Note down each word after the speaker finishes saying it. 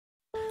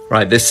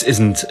Right, this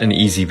isn't an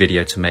easy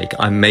video to make.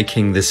 I'm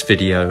making this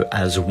video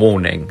as a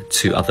warning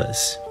to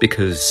others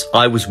because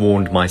I was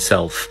warned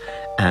myself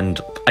and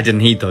I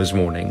didn't heed those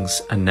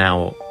warnings, and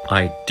now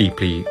I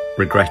deeply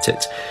regret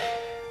it.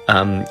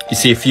 You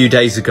see, a few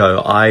days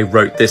ago I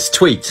wrote this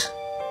tweet.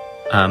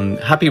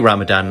 Happy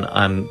Ramadan.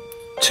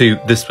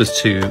 This was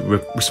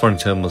responding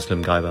to a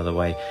Muslim guy, by the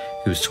way,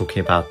 who was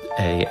talking about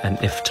an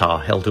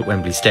iftar held at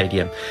Wembley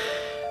Stadium.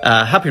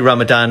 Happy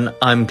Ramadan.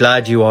 I'm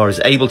glad you are as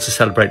able to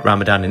celebrate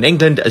Ramadan in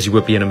England as you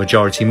would be in a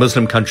majority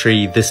Muslim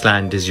country. This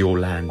land is your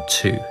land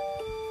too.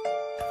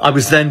 I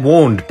was then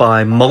warned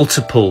by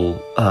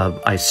multiple,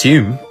 I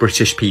assume,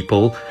 British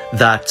people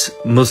that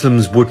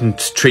Muslims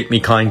wouldn't treat me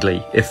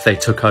kindly if they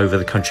took over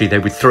the country. They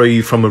would throw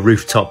you from a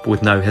rooftop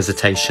with no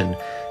hesitation,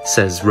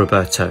 says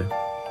Roberto.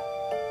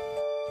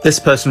 This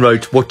person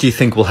wrote, "What do you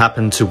think will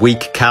happen to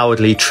weak,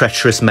 cowardly,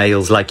 treacherous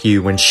males like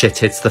you when shit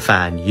hits the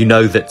fan? You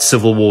know that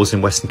civil wars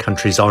in Western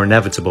countries are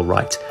inevitable,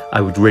 right?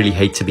 I would really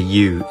hate to be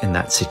you in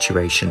that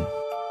situation."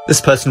 This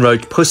person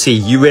wrote, "Pussy,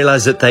 you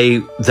realise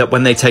that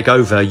when they take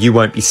over, you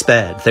won't be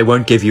spared. They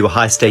won't give you a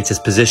high status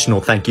position or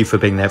thank you for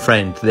being their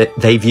friend.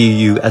 They view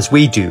you as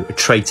we do, a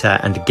traitor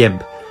and a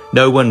gimp.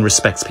 No one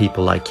respects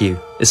people like you,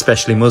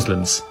 especially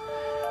Muslims."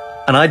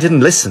 And I didn't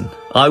listen.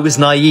 I was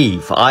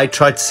naive. I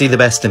tried to see the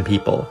best in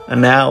people.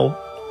 And now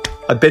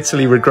I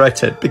bitterly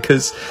regret it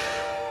because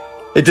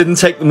it didn't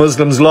take the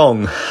Muslims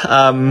long.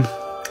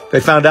 They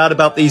found out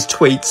about these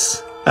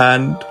tweets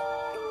and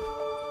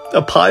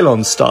a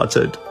pylon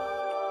started.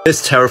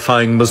 This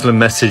terrifying Muslim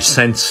message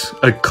sent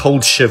a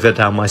cold shiver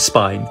down my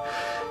spine.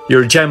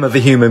 You're a gem of a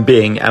human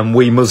being and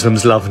we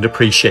Muslims love and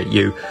appreciate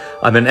you.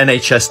 I'm an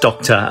NHS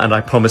doctor and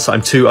I promise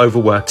I'm too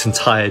overworked and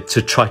tired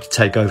to try to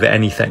take over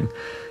anything.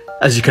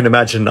 As you can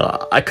imagine,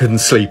 I couldn't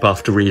sleep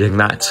after reading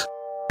that.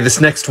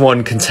 This next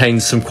one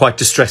contains some quite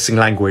distressing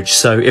language,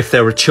 so if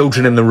there are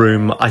children in the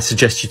room, I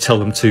suggest you tell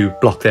them to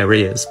block their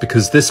ears,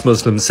 because this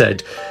Muslim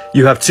said,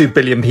 "You have 2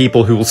 billion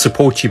people who will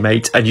support you,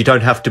 mate, and you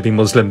don't have to be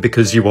Muslim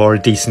because you are a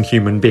decent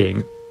human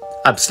being."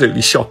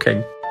 Absolutely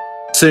shocking.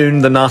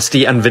 Soon, the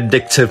nasty and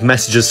vindictive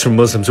messages from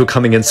Muslims were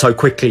coming in so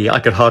quickly I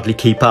could hardly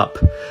keep up.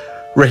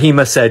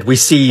 Rahima said, "We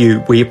see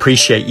you, we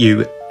appreciate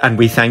you, and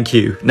we thank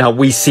you." Now,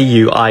 we see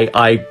you,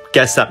 I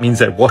guess that means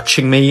they're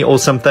watching me or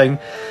something.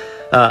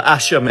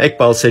 Asham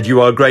Iqbal said, "You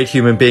are a great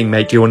human being,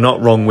 mate. You are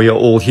not wrong. We are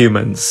all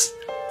humans."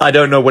 I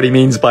don't know what he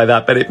means by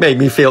that, but it made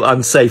me feel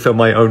unsafe in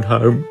my own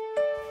home.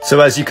 So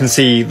as you can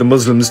see, the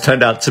Muslims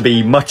turned out to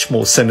be much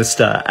more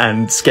sinister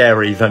and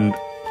scary than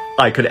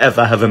I could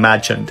ever have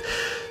imagined.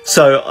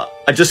 So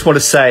I just want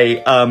to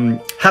say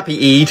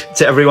happy Eid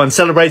to everyone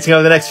celebrating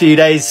over the next few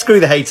days. Screw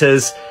the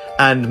haters.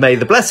 And may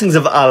the blessings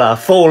of Allah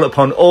fall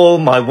upon all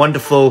my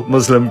wonderful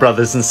Muslim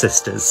brothers and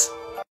sisters.